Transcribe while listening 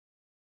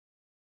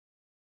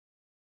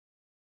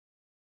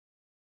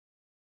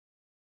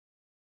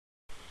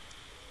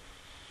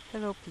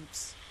Hello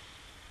peeps.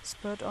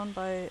 Spurred on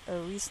by a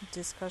recent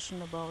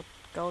discussion about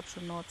Gaucho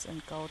knots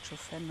and Gaucho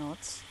fan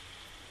knots,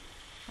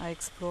 I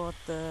explored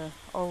the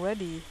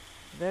already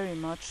very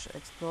much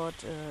explored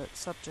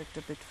subject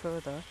a bit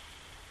further,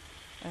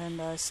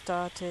 and I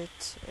started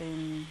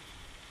in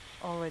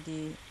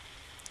already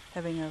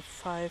having a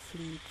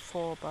 5-lead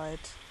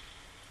 4-bite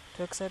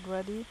Turk set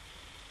ready,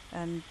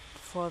 and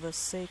for the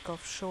sake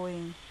of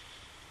showing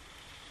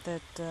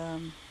that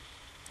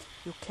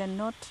you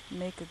cannot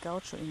make a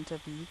Gaucho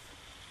interweave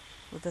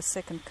with a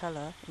second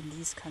color in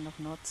these kind of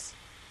knots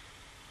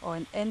or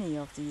in any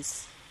of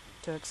these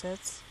Turk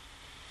sets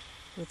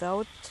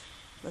without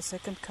the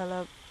second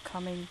color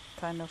coming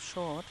kind of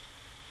short.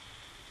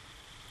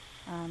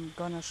 I'm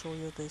gonna show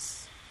you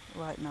this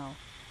right now.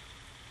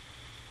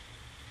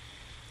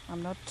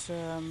 I'm not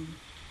going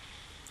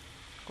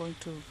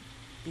to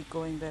be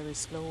going very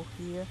slow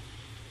here.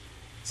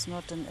 It's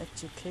not an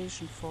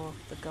education for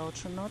the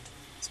Gaucho knot,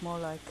 it's more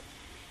like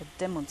a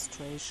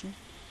demonstration.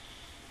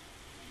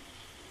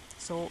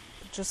 So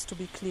just to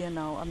be clear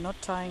now, I'm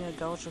not tying a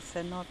Gaucho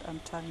fan knot,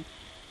 I'm tying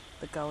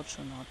the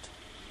Gaucho knot.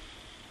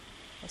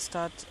 I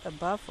start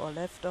above or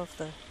left of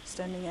the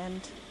standing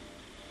end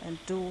and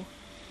do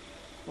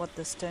what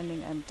the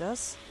standing end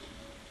does,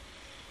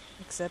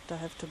 except I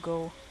have to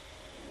go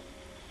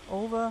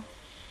over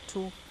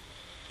to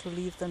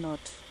leave the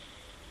knot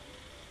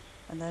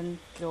and then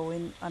go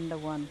in under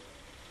one.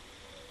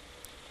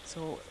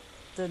 So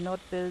the knot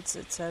builds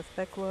itself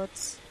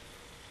backwards.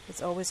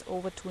 It's always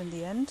over 2 in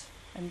the end,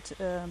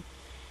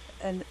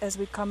 and as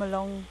we come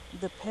along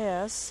the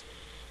pairs,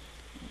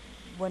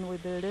 when we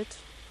build it,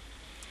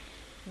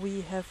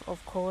 we have,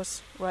 of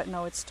course, right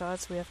now it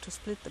starts, we have to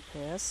split the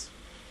pairs,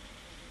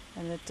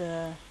 and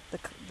the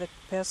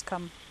pairs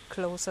come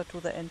closer to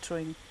the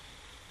entering,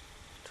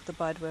 to the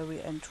bite where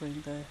we're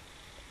entering the,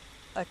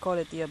 I call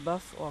it the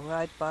above or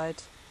right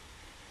bite.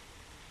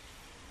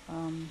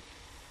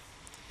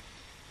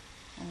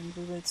 And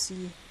we will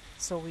see,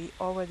 so we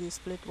already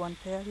split one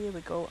pair here, we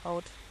go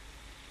out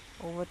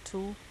over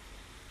 2,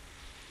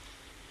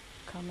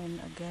 come in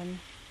again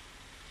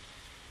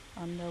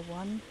under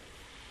 1,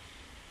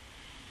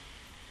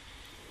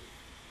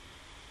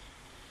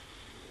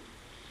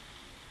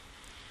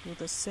 do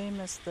the same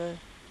as the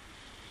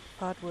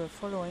part we're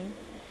following,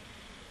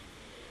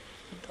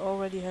 but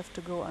already have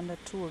to go under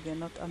 2 again,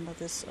 not under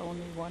this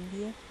only 1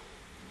 here,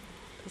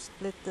 to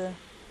split the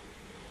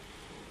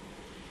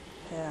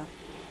pair.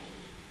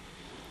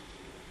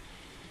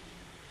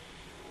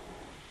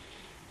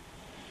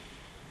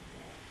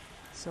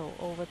 So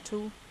over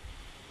 2,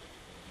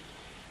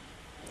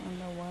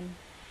 under 1,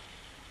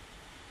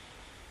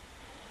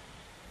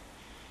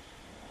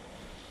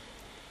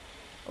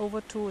 over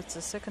 2 it's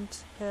the second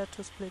pair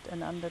to split,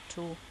 and under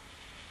 2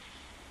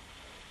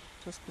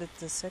 to split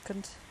the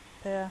second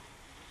pair,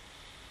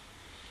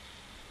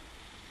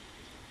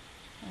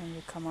 and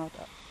we come out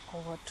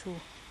over 2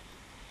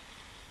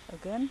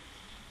 again,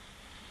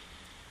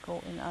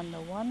 go in under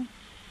 1,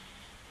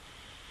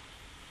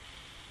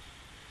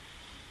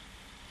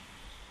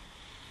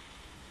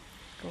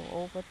 go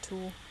over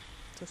 2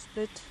 to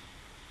split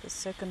the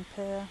second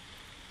pair,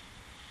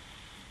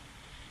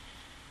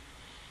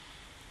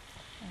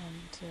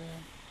 and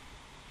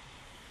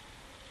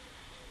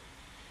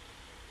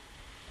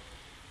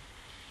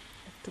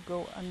have to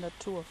go under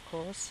 2, of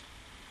course,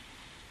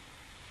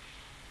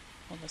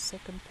 for the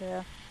second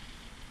pair,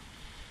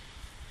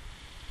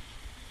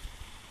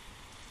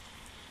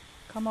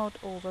 come out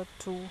over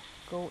 2,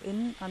 go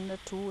in under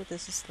 2,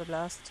 this is the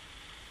last,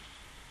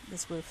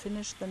 this will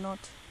finish the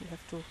knot. You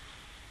have to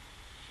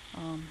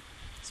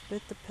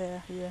split the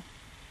pair here,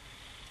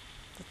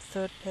 the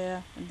third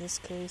pair in this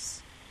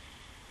case,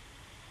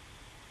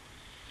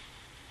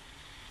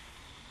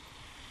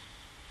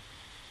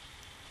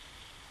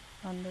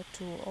 under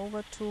 2,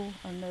 over 2,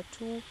 under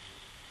 2,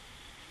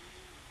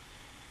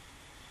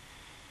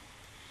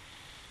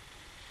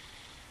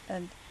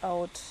 and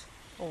out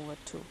over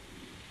 2.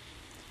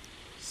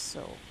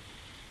 So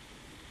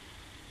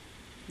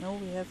now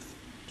we have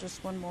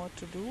just one more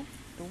to do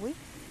we?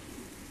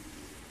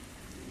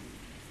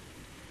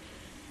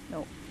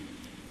 No,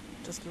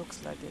 just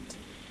looks like it.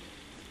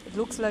 It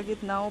looks like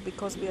it now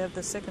because we have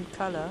the second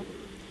color.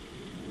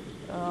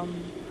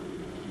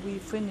 We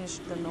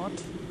finished the knot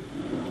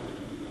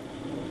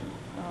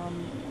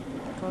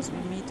because we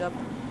meet up,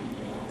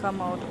 come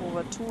out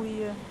over 2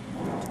 here,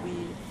 and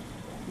we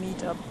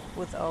meet up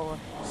with our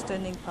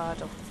standing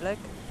part of the black.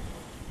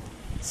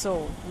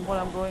 So what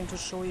I'm going to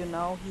show you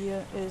now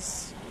here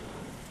is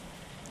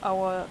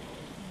our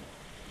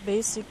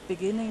basic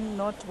beginning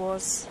knot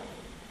was,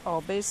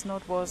 our base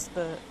knot was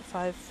the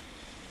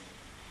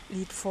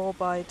 5-lead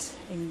 4-bite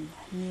in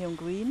neon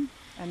green,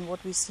 and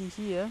what we see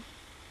here,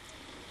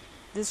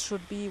 this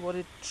should be what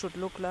it should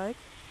look like,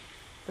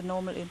 the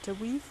normal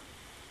interweave,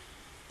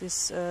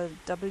 this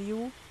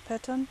W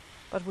pattern,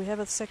 but we have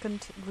a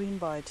second green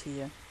bite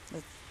here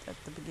at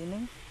the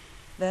beginning.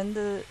 Then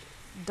the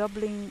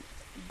doubling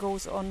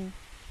goes on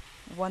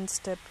one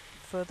step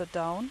further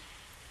down,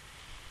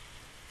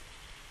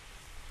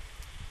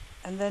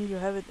 and then you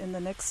have it in the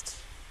next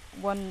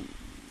one,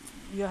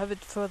 you have it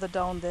further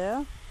down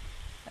there,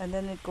 and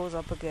then it goes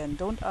up again.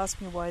 Don't ask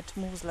me why it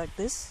moves like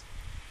this.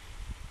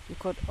 You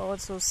could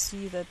also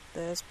see that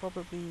there's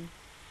probably,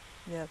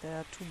 yeah, there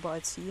are 2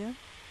 bites here,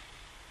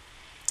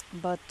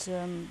 but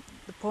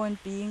the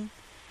point being,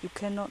 you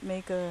cannot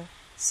make a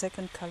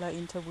second color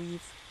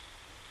interweave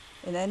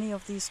in any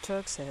of these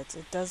Turk sets.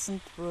 It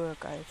doesn't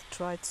work. I've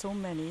tried so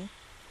many,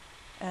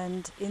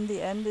 and in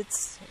the end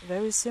it's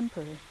very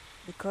simple,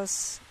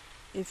 because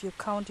if you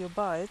count your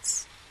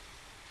bites,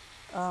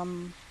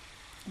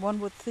 one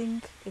would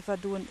think if I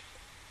do an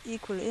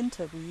equal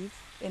interweave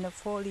in a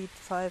 4 lead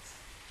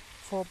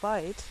 4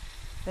 bite,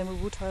 then we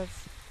would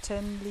have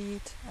 10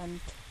 lead and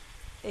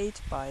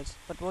 8 bite.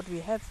 But what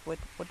we have, what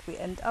we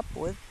end up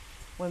with,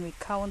 when we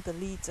count the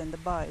leads and the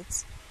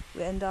bites,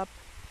 we end up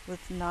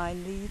with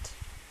 9 lead,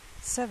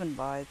 7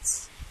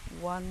 bites.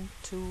 1,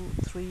 2,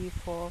 3,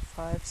 4,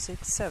 5,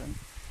 6, 7.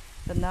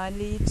 The 9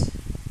 lead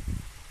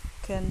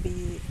can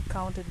be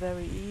counted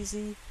very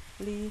easily.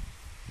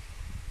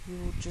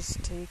 You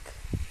just take,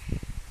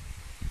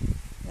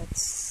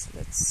 let's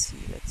see.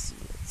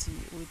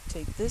 We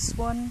take this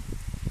one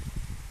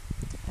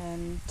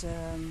and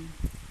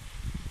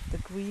the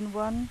green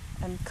one,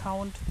 and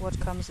count what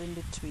comes in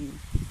between.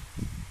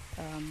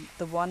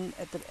 The one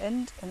at the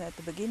end and at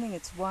the beginning,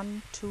 it's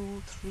 1,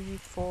 2, 3,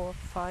 4,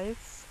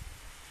 5,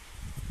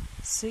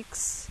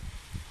 6,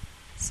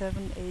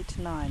 7, 8,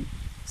 9.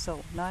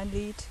 So 9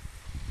 lead,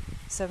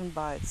 7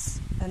 bites.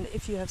 And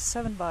if you have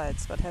 7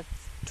 bites but have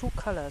 2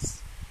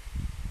 colors,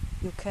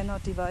 you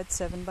cannot divide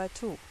 7 by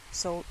 2.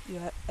 So you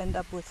end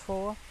up with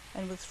 4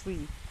 and with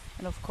 3.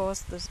 And of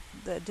course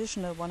the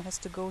additional one has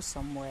to go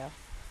somewhere,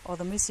 or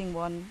the missing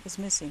one is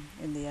missing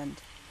in the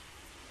end.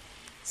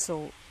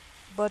 So,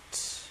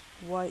 but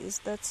why is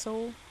that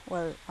so?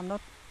 Well, I'm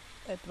not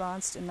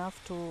advanced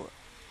enough to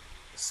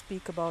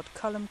speak about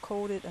column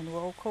coded and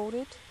row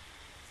coded.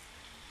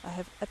 I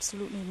have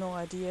absolutely no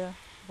idea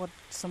what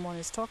someone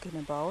is talking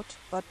about,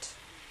 but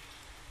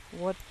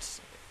what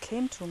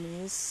came to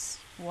me is,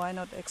 why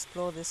not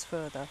explore this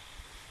further?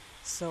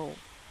 So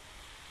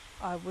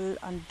I will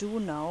undo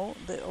now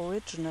the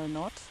original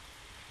knot,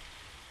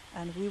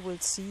 and we will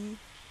see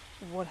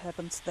what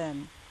happens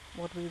then.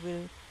 What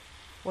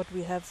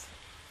we have,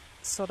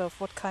 sort of,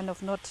 what kind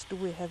of knot do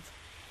we have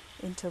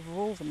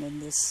interwoven in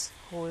this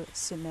whole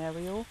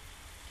scenario.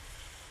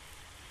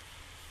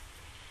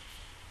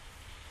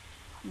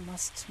 I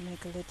must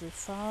make a little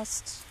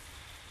fast.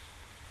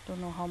 Don't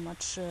know how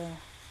much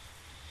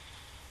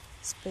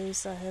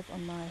space I have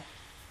on my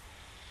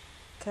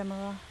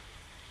camera.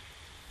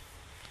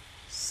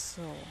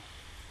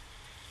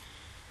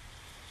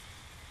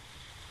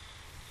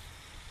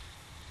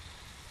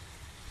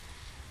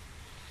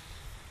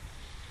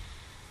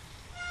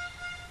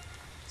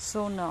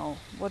 So now,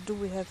 what do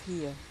we have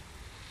here?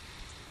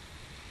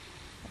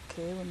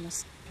 Okay, we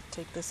must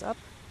take this up.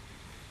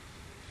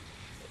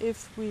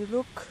 If we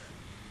look,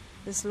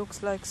 this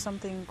looks like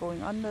something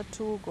going under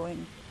 2,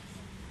 going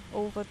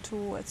over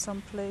 2 at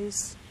some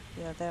place.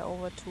 Yeah, they're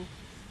over 2.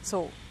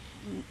 So,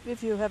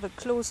 if you have a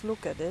close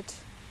look at it,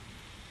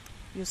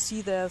 you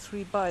see there are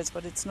 3 bites,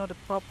 but it's not a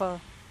proper...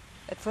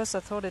 At first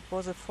I thought it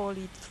was a 4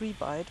 lead 3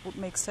 bite, would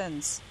make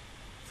sense.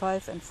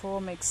 5 and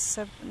 4 makes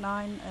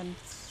 9, and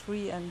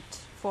 3 and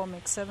 4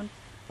 makes 7.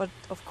 But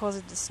of course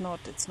it is not.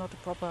 It's not a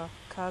proper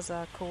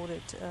Kazakh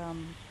coded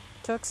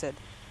Turk set.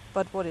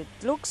 But what it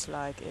looks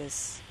like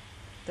is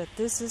that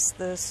this is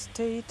the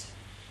state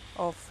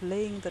of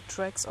laying the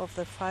tracks of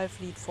the 5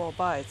 lead 4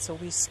 bites. So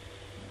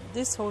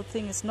this whole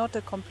thing is not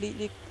a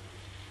completely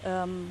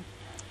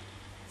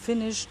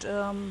finished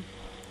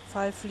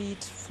 5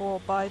 lead 4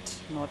 bite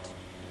knot.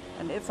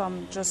 And if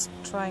I'm just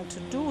trying to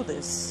do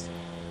this,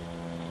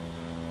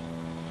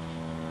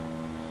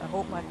 I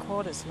hope my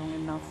cord is long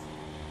enough.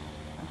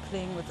 I'm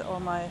playing with all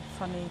my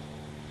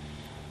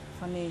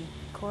funny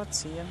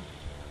chords here.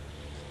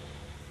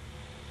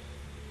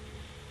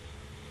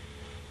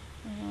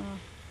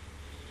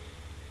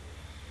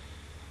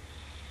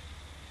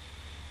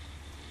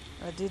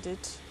 I did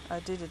it,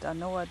 I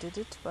know I did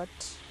it, but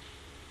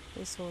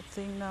this whole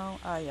thing now,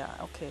 yeah,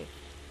 okay.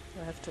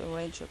 I have to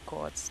arrange the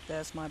chords.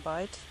 There's my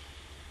bite,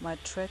 my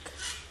track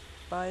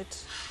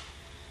bite,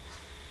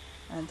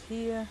 and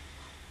here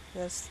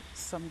there's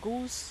some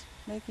goose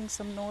making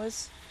some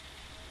noise.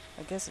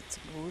 I guess it's a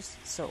goose.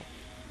 So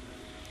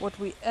what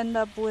we end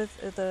up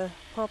with is a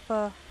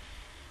proper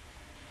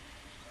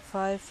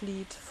 5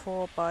 lead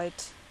 4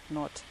 bite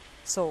knot.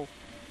 So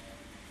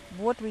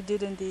what we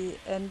did in the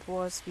end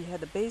was we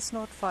had a base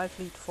knot, 5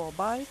 lead 4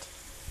 bite,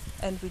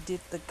 and we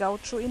did the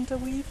Gaucho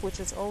interweave, which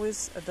is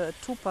always the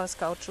 2-pass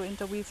Gaucho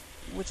interweave,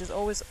 which is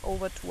always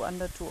over 2,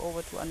 under 2,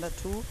 over 2, under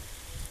 2.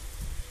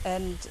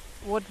 And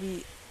what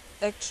we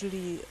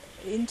actually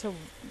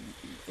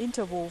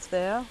interwove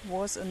there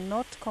was a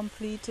not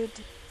completed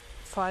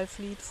 5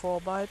 lead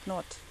 4 bite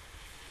knot.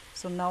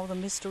 So now the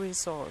mystery is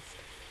solved.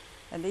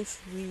 And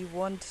if we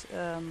want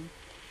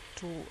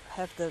to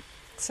have the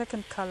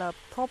second color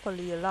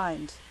properly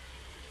aligned,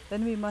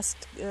 Then we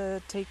must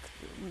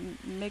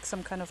make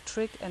some kind of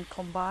trick and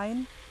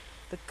combine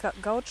the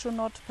gaucho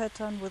knot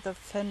pattern with a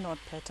fan knot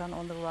pattern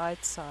on the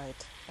right side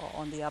or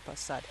on the upper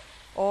side,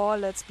 or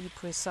let's be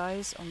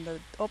precise, on the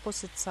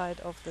opposite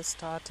side of the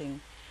starting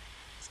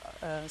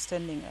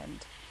standing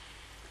end.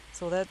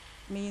 So that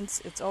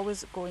means it's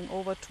always going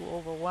over 2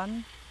 over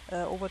 1,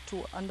 over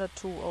 2 under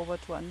 2, over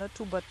 2 under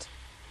 2, but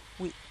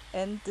we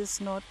end this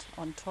knot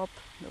on top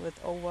with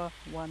over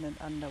 1 and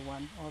under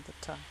 1 all the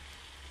time.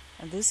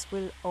 And this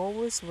will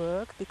always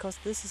work, because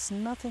this is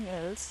nothing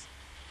else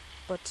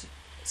but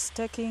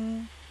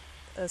stacking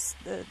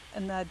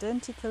an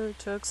identical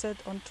Turk set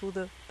onto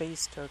the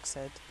base Turk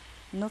set.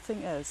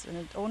 Nothing else, and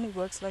it only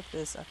works like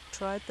this. I've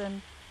tried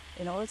them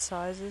in all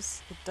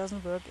sizes, it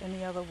doesn't work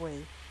any other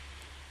way.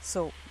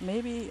 So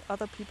maybe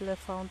other people have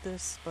found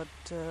this, but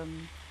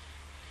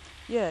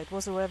yeah, it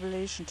was a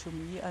revelation to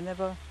me. I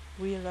never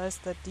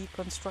realized that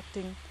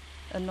deconstructing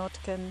a knot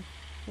can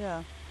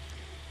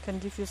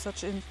give you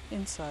such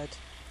insight.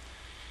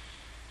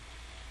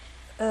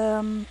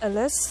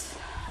 Alas,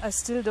 I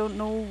still don't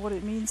know what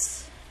it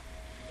means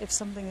if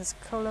something is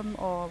column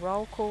or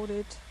row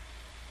coded,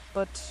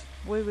 but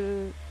we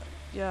will,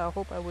 I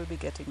hope I will be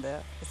getting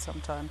there at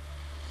some time.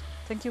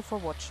 Thank you for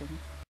watching.